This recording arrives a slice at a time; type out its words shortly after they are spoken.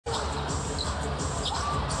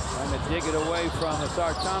dig it away from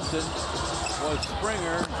Asar Thompson was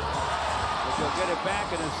Springer. But they'll get it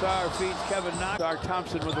back, and Asar feeds Kevin Knox. Asar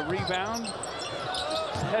Thompson with a rebound.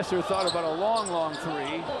 Hesser thought about a long, long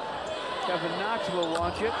three. Kevin Knox will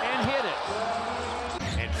launch it and hit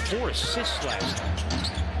it. And 4 assists last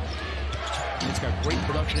night. He's got great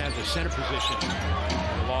production out of the center position.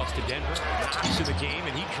 The loss to Denver. Knox in the game,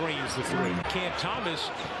 and he drains the three. Cam Thomas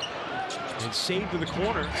and saved to the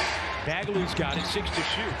corner. Bagley's got it, 6 to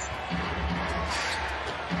shoot.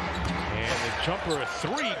 And the jumper, a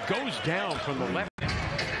 3, goes down from the left.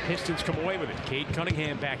 Pistons come away with it. Cade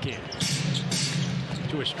Cunningham back in.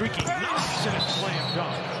 To a streaky Knox and a slam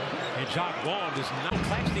dunk. And Jacques Vaughn does not.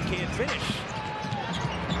 Claxton can't finish.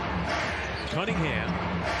 Cunningham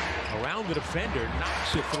around the defender,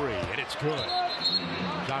 knocks a 3, and it's good.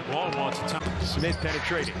 Jacques Vaughn wants a time. Smith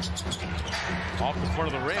penetrating. Off the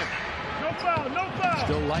front of the rim. No foul, no foul.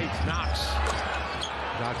 Still lights, Knox.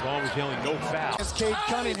 Jacques Vaughn was yelling no foul. It's Cade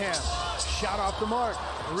Cunningham. Shot off the mark.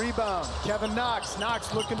 Rebound. Kevin Knox.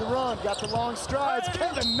 Knox looking to run. Got the long strides.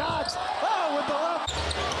 Kevin Knox. Oh, with the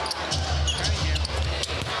left.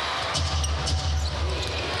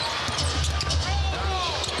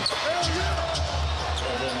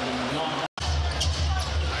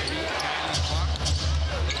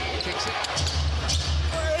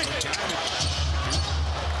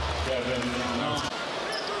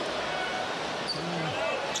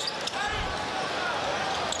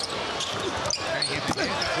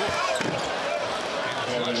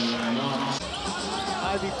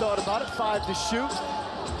 Ivy thought about it. 5 to shoot.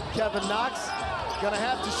 Kevin Knox gonna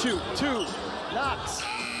have to shoot. 2. Knox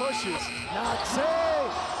pushes. Knox, hey!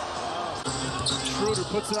 Schroeder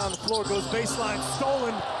puts it on the floor, goes baseline,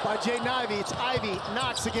 stolen by Jaden Ivey. It's Ivy.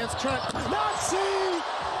 Knox against Trent. Knox!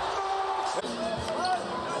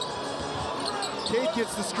 Cade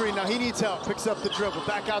gets the screen. Now he needs help. Picks up the dribble.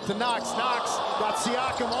 Back out to Knox. Knox got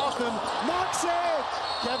Siakam off him. Knox it!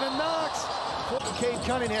 Kevin Knox. Cade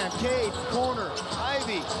Cunningham. Cade, corner.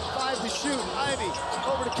 Ivy. 5 to shoot. Ivy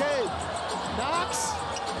over to Cade. Knox.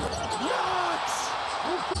 Knox!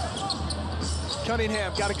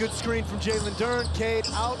 Cunningham got a good screen from Jalen Dern. Cade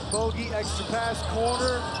out. Bogey. Extra pass.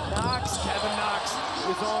 Corner. Knox. Kevin Knox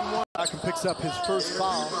is on one. Siakam picks up his first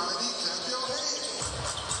foul.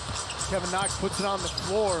 Kevin Knox puts it on the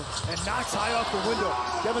floor and knocks high off the window.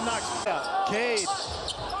 Kevin Knox. Cade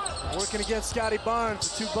working against Scotty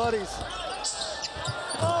Barnes, the 2 buddies.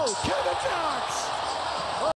 Oh, Kevin Knox!